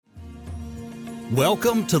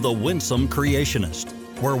Welcome to The Winsome Creationist,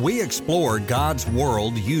 where we explore God's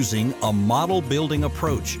world using a model-building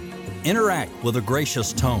approach, interact with a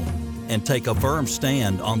gracious tone, and take a firm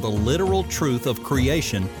stand on the literal truth of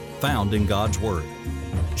creation found in God's Word.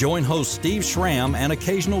 Join host Steve Schramm and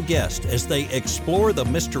occasional guests as they explore the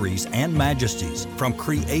mysteries and majesties from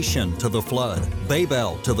creation to the flood,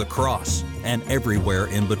 Babel to the cross, and everywhere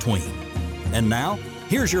in between. And now,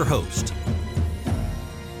 here's your host.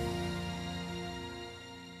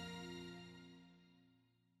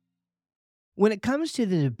 When it comes to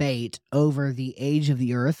the debate over the age of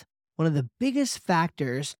the earth, one of the biggest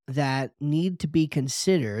factors that need to be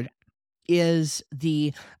considered is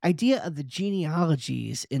the idea of the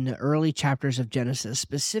genealogies in the early chapters of Genesis,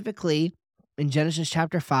 specifically in Genesis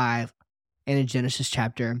chapter 5 and in Genesis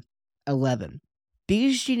chapter 11.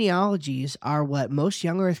 These genealogies are what most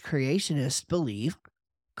young earth creationists believe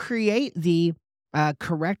create the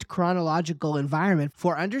correct chronological environment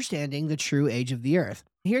for understanding the true age of the earth.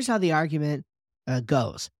 Here's how the argument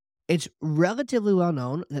goes. It's relatively well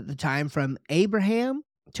known that the time from Abraham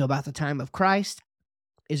to about the time of Christ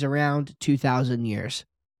is around 2,000 years.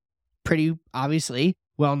 Pretty obviously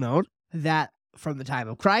well known that from the time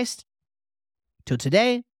of Christ till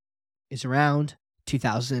today is around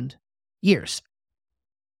 2,000 years.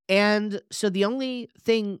 And so the only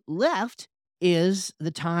thing left is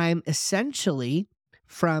the time essentially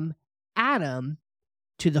from Adam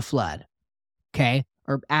to the flood, okay?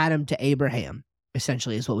 Or Adam to Abraham,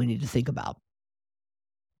 essentially, is what we need to think about.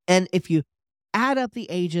 And if you add up the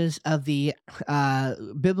ages of the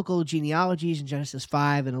biblical genealogies in Genesis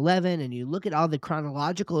 5 and 11, and you look at all the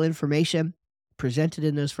chronological information presented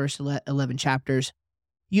in those first 11 chapters,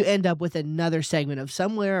 you end up with another segment of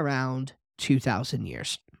somewhere around 2,000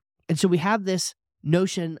 years. And so we have this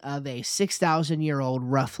notion of a 6,000-year-old,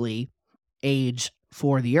 roughly, age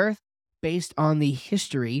for the earth based on the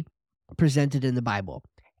history presented in the Bible.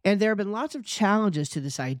 And there have been lots of challenges to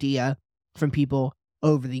this idea from people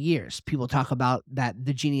over the years. People talk about that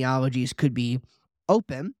the genealogies could be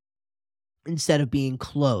open instead of being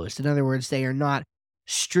closed. In other words, they are not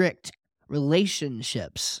strict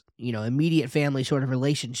relationships, immediate family sort of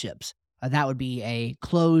relationships. That would be a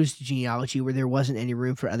closed genealogy where there wasn't any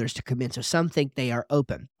room for others to come in. So some think they are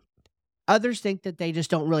open. Others think that they just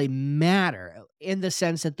don't really matter in the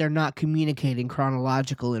sense that they're not communicating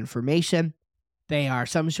chronological information. They are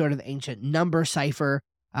some sort of ancient number cipher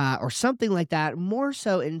or something like that, more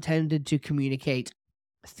so intended to communicate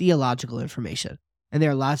theological information. And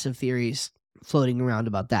there are lots of theories floating around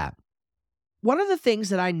about that. One of the things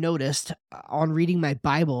that I noticed on reading my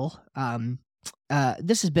Bible,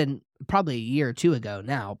 this has been probably a year or two ago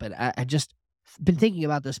now, but I just been thinking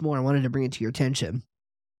about this more. I wanted to bring it to your attention.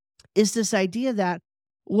 Is this idea that,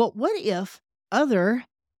 well, what if other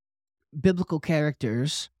biblical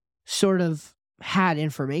characters sort of had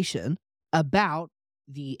information about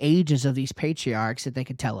the ages of these patriarchs that they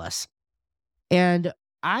could tell us? And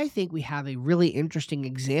I think we have a really interesting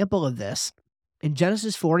example of this in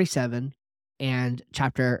Genesis 47 and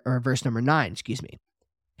verse number 9,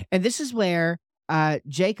 And this is where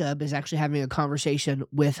Jacob is actually having a conversation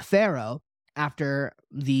with Pharaoh after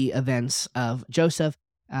the events of Joseph,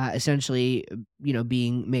 essentially,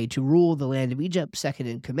 being made to rule the land of Egypt, second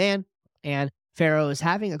in command. And Pharaoh is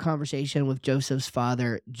having a conversation with Joseph's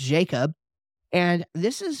father, Jacob. And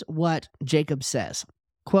this is what Jacob says,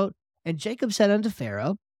 quote, "And Jacob said unto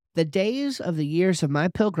Pharaoh, the days of the years of my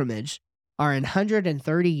pilgrimage are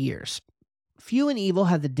 130 years. Few and evil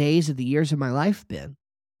have the days of the years of my life been,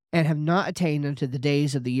 and have not attained unto the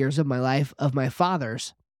days of the years of my life of my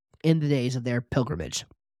fathers in the days of their pilgrimage."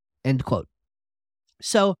 End quote.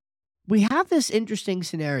 So we have this interesting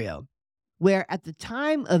scenario where at the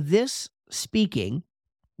time of this speaking,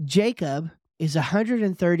 Jacob is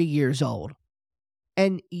 130 years old.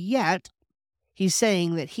 And yet he's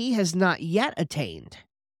saying that he has not yet attained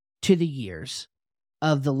to the years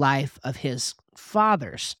of the life of his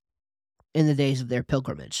fathers in the days of their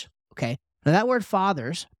pilgrimage. Okay. Now that word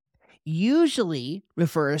fathers usually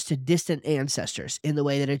refers to distant ancestors in the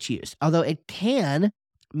way that it's used, although it can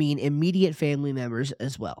mean immediate family members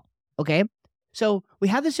as well. Okay. So we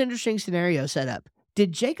have this interesting scenario set up.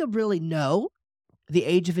 Did Jacob really know the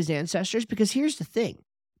age of his ancestors? Because here's the thing.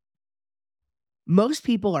 Most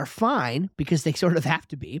people are fine, because they sort of have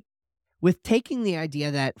to be, with taking the idea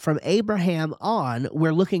that from Abraham on,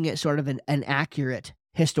 we're looking at sort of an accurate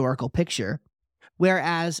historical picture.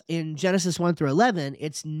 Whereas in Genesis 1 through 11,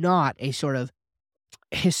 it's not a sort of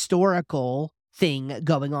historical thing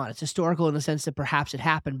going on. It's historical in the sense that perhaps it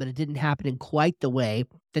happened, but it didn't happen in quite the way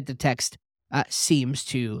that the text seems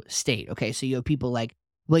to state. Okay, so you have people like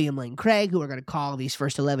William Lane Craig, who are going to call these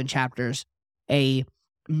first 11 chapters a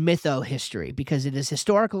mytho-history, because it is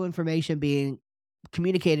historical information being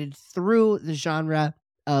communicated through the genre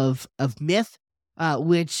of myth,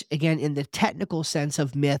 which, again, in the technical sense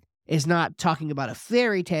of myth, is not talking about a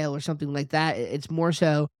fairy tale or something like that. It's more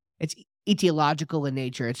so, it's etiological in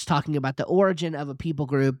nature. It's talking about the origin of a people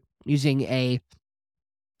group using a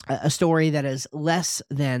story that is less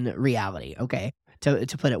than reality, okay, to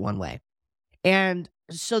put it one way. And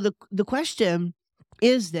so the question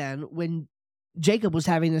is then, when Jacob was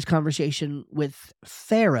having this conversation with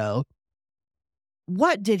Pharaoh,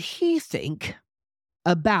 what did he think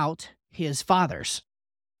about his fathers,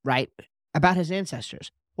 right? About his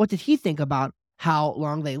ancestors? What did he think about how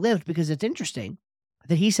long they lived? Because it's interesting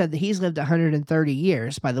that he said that he's lived 130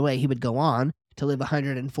 years. By the way, he would go on to live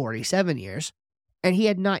 147 years, and he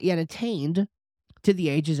had not yet attained to the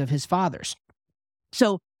ages of his fathers.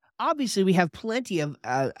 So obviously we have plenty of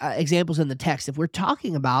examples in the text. If we're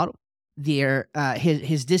talking about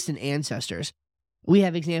his distant ancestors, we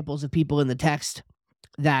have examples of people in the text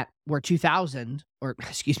that were 2,000, or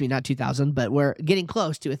excuse me, not 2,000, but were getting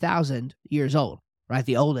close to 1,000 years old, right?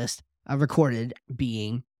 The oldest recorded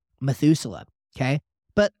being Methuselah, okay?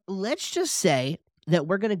 But let's just say that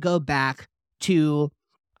we're going to go back to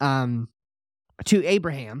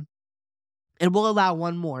Abraham, and we'll allow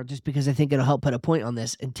one more just because I think it'll help put a point on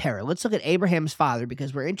this in Terah. Let's look at Abraham's father,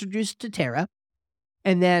 because we're introduced to Terah,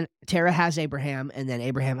 and then Terah has Abraham, and then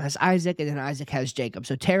Abraham has Isaac, and then Isaac has Jacob.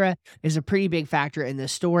 So Terah is a pretty big factor in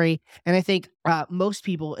this story, and I think most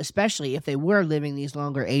people, especially if they were living these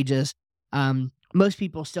longer ages, most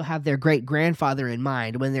people still have their great-grandfather in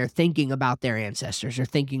mind when they're thinking about their ancestors or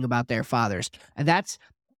thinking about their fathers. And that's,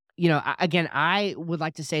 again, I would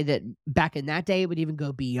like to say that back in that day, it would even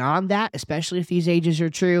go beyond that, especially if these ages are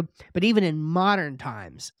true. But even in modern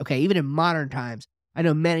times, I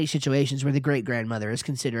know many situations where the great-grandmother is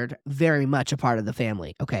considered very much a part of the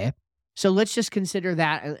family, okay? So let's just consider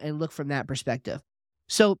that and look from that perspective.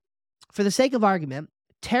 So for the sake of argument,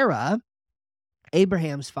 Terah,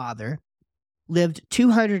 Abraham's father, lived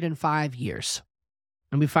 205 years.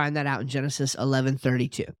 And we find that out in Genesis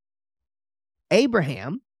 11:32.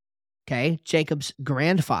 Abraham, okay, Jacob's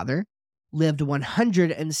grandfather, lived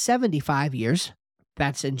 175 years.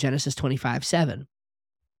 That's in Genesis 25:7.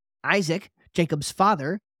 Isaac, Jacob's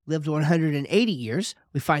father, lived 180 years.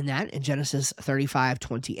 We find that in Genesis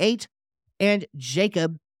 35:28. And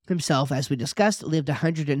Jacob himself, as we discussed, lived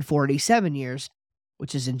 147 years,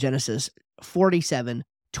 which is in Genesis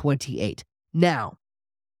 47:28. Now,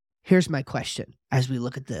 here's my question as we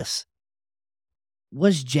look at this.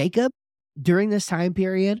 Was Jacob, during this time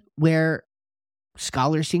period where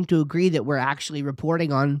scholars seem to agree that we're actually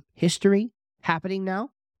reporting on history happening now,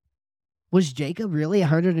 was Jacob really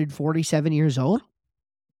 147 years old?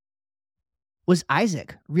 Was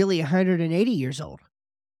Isaac really 180 years old?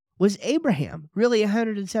 Was Abraham really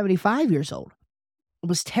 175 years old?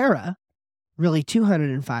 Was Terah really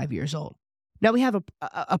 205 years old? Now, we have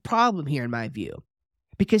a problem here, in my view,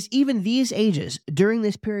 because even these ages, during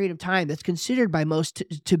this period of time that's considered by most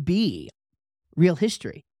to be real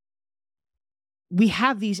history, we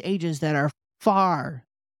have these ages that are far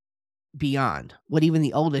beyond what even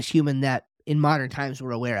the oldest human that in modern times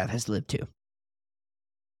we're aware of has lived to.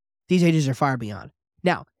 These ages are far beyond.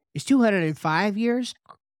 Now, is 205 years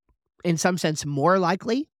in some sense more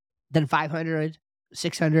likely than 500,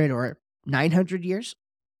 600, or 900 years?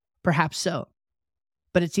 Perhaps so.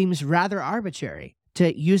 But it seems rather arbitrary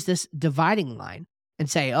to use this dividing line and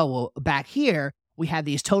say, oh, well, back here, we had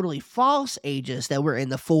these totally false ages that were in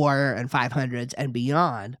the 400s and 500s and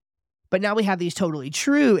beyond. But now we have these totally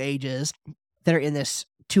true ages that are in this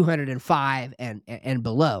 205 and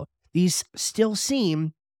below. These still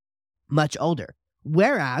seem much older.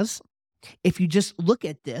 Whereas, if you just look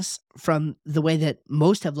at this from the way that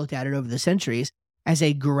most have looked at it over the centuries, as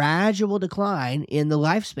a gradual decline in the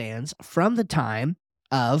lifespans from the time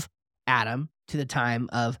of Adam to the time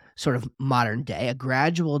of sort of modern day, a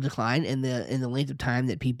gradual decline in the length of time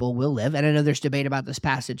that people will live. And I know there's debate about this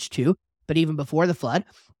passage too, but even before the flood,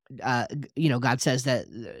 God says that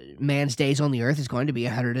man's days on the earth is going to be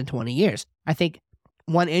 120 years. I think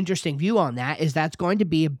one interesting view on that is that's going to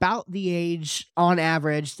be about the age on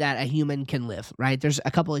average that a human can live, right? There's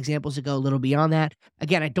a couple examples that go a little beyond that.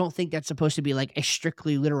 Again, I don't think that's supposed to be like a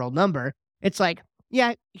strictly literal number. It's like,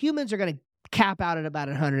 yeah, humans are going to cap out at about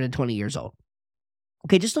 120 years old.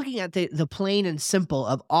 Okay, just looking at the plain and simple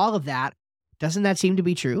of all of that, doesn't that seem to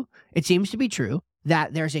be true? It seems to be true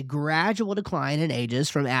that there's a gradual decline in ages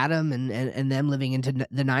from Adam and them living into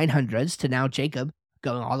the 900s to now Jacob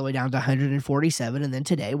going all the way down to 147, and then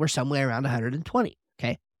today we're somewhere around 120,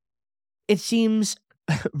 okay? it seems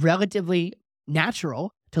relatively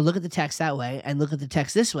natural to look at the text that way and look at the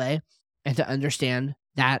text this way and to understand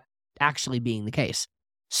that actually being the case.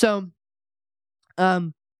 So,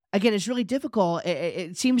 again, it's really difficult.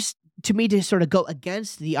 It seems to me to sort of go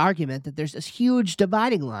against the argument that there's this huge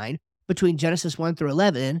dividing line between Genesis 1 through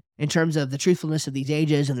 11 in terms of the truthfulness of these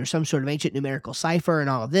ages, and there's some sort of ancient numerical cipher and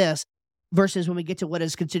all of this, versus when we get to what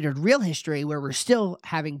is considered real history, where we're still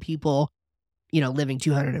having people, living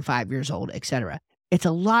 205 years old, etc. It's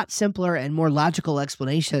a lot simpler and more logical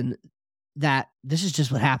explanation that this is just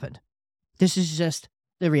what happened. This is just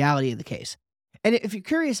the reality of the case. And if you're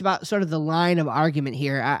curious about sort of the line of argument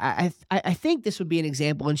here, I think this would be an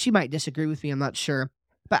example, and she might disagree with me, I'm not sure,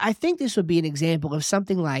 but I think this would be an example of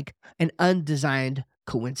something like an undesigned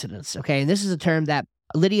coincidence, okay? And this is a term that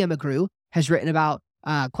Lydia McGrew has written about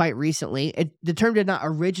quite recently. The term did not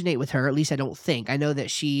originate with her, at least I don't think. I know that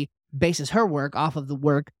she bases her work off of the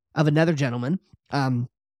work of another gentleman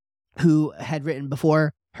who had written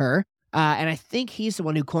before her, and I think he's the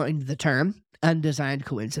one who coined the term undesigned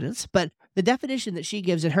coincidence. But the definition that she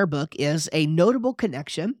gives in her book is a notable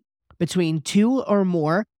connection between two or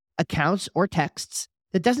more accounts or texts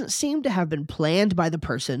that doesn't seem to have been planned by the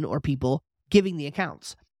person or people giving the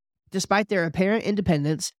accounts. Despite their apparent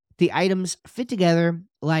independence, the items fit together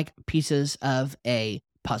like pieces of a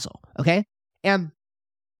puzzle, okay? And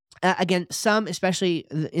again, some, especially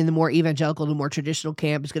in the more evangelical, the more traditional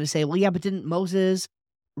camp, is going to say, well, yeah, but didn't Moses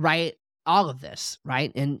write all of this,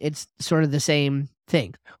 right? And it's sort of the same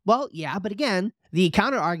thing. Well, yeah, but again, the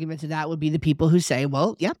counter argument to that would be the people who say,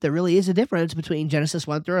 well, yeah, there really is a difference between Genesis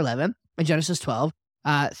 1 through 11 and Genesis 12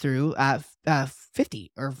 through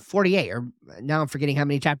 50 or 48, or now I'm forgetting how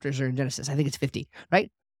many chapters are in Genesis. I think it's 50,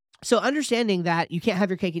 right? So understanding that you can't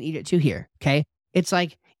have your cake and eat it too here, okay? It's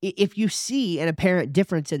like, if you see an apparent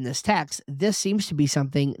difference in this text, this seems to be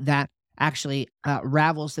something that actually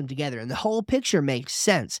ravels them together. And the whole picture makes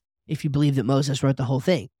sense if you believe that Moses wrote the whole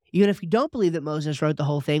thing. Even if you don't believe that Moses wrote the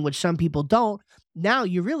whole thing, which some people don't, now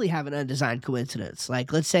you really have an undesigned coincidence.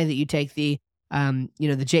 Like, let's say that you take the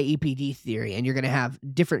JEPD theory, and you're going to have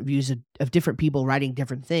different views of different people writing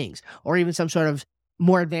different things, or even some sort of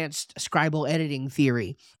more advanced scribal editing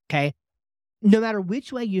theory, okay? No matter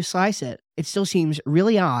which way you slice it, it still seems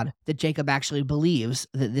really odd that Jacob actually believes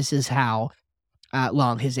that this is how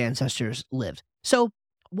long his ancestors lived. So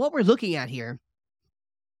what we're looking at here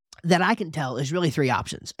that I can tell is really three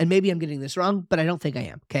options. And maybe I'm getting this wrong, but I don't think I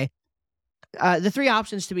am, okay? The three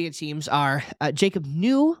options to me, it seems, are Jacob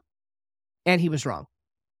knew and he was wrong,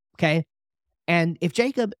 okay? And if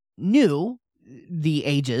Jacob knew the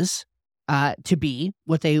ages to be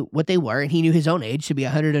what they were, and he knew his own age to be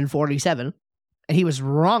 147, and he was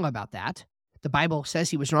wrong about that, the Bible says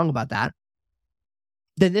he was wrong about that,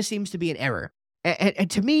 then this seems to be an error. And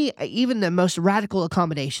to me, even the most radical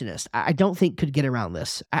accommodationist, I don't think could get around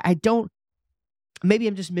this. I don't, maybe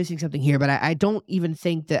I'm just missing something here, but I don't even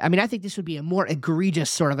think that, I think this would be a more egregious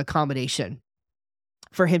sort of accommodation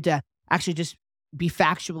for him to actually just be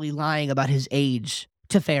factually lying about his age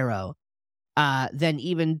to Pharaoh than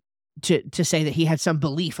even to say that he had some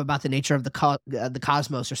belief about the nature of the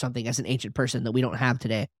cosmos or something as an ancient person that we don't have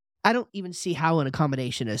today. I don't even see how an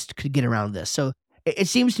accommodationist could get around this. So it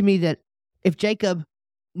seems to me that if Jacob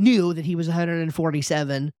knew that he was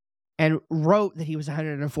 147 and wrote that he was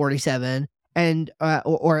 147, and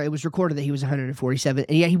or it was recorded that he was 147,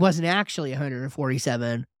 and yet he wasn't actually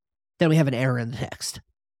 147, then we have an error in the text.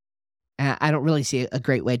 I don't really see a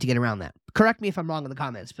great way to get around that. Correct me if I'm wrong in the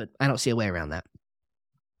comments, but I don't see a way around that.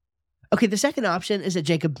 Okay, the second option is that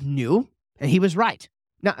Jacob knew, and he was right.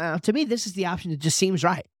 Now, to me, this is the option that just seems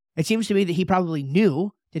right. It seems to me that he probably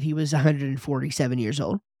knew that he was 147 years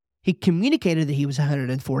old. He communicated that he was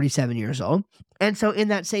 147 years old. And so in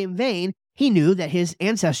that same vein, he knew that his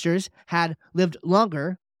ancestors had lived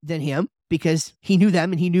longer than him because he knew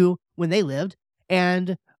them and he knew when they lived.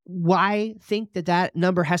 And why think that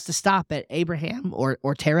number has to stop at Abraham or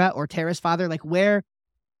Terah or Terah's father? Like, where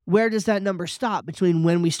does that number stop between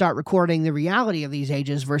when we start recording the reality of these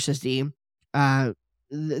ages versus the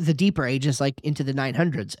deeper ages, like into the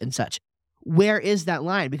 900s and such? Where is that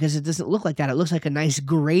line? Because it doesn't look like that. It looks like a nice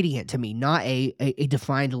gradient to me, not a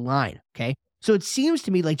defined line, okay? So it seems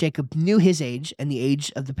to me like Jacob knew his age and the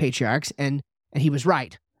age of the patriarchs, and he was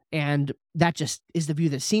right. And that just is the view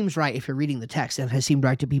that seems right if you're reading the text, and has seemed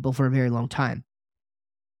right to people for a very long time.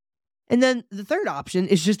 And then the third option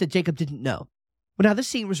is just that Jacob didn't know. Well, now this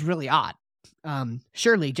seems really odd.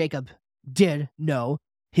 Surely Jacob did know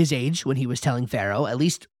his age when he was telling Pharaoh, at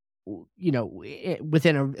least,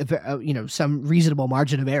 within some reasonable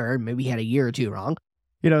margin of error. Maybe he had a year or two wrong.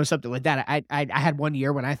 something like that. I had one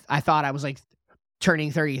year when I thought I was like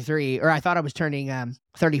turning 33, or I thought I was turning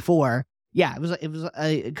 34. Yeah, it was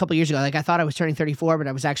a couple years ago. Like I thought I was turning 34, but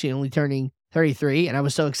I was actually only turning 33, and I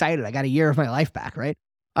was so excited. I got a year of my life back, right?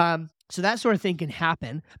 So that sort of thing can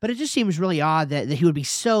happen, but it just seems really odd that he would be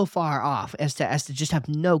so far off as to just have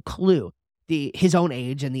no clue his own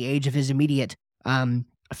age and the age of his immediate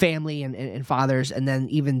family and fathers, and then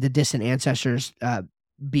even the distant ancestors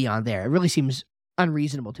beyond there. It really seems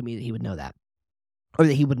unreasonable to me that he would know that, or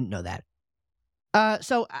that he wouldn't know that.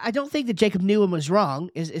 So I don't think that Jacob knew and was wrong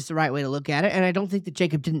is the right way to look at it, and I don't think that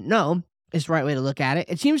Jacob didn't know is the right way to look at it.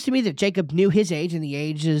 It seems to me that Jacob knew his age and the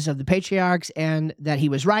ages of the patriarchs, and that he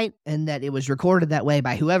was right, and that it was recorded that way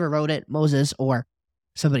by whoever wrote it, Moses or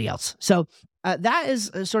somebody else. So that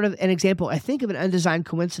is sort of an example, I think, of an undesigned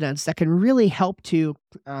coincidence that can really help to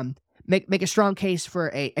make a strong case for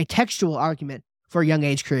a textual argument for young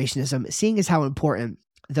age creationism, seeing as how important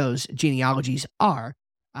those genealogies are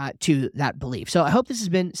to that belief. So I hope this has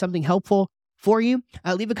been something helpful for you.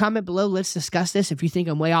 Leave a comment below. Let's discuss this. If you think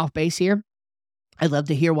I'm way off base here, I'd love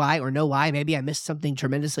to hear why or know why. Maybe I missed something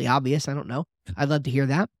tremendously obvious. I don't know. I'd love to hear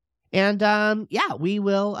that. And yeah, we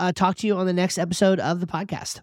will talk to you on the next episode of the podcast.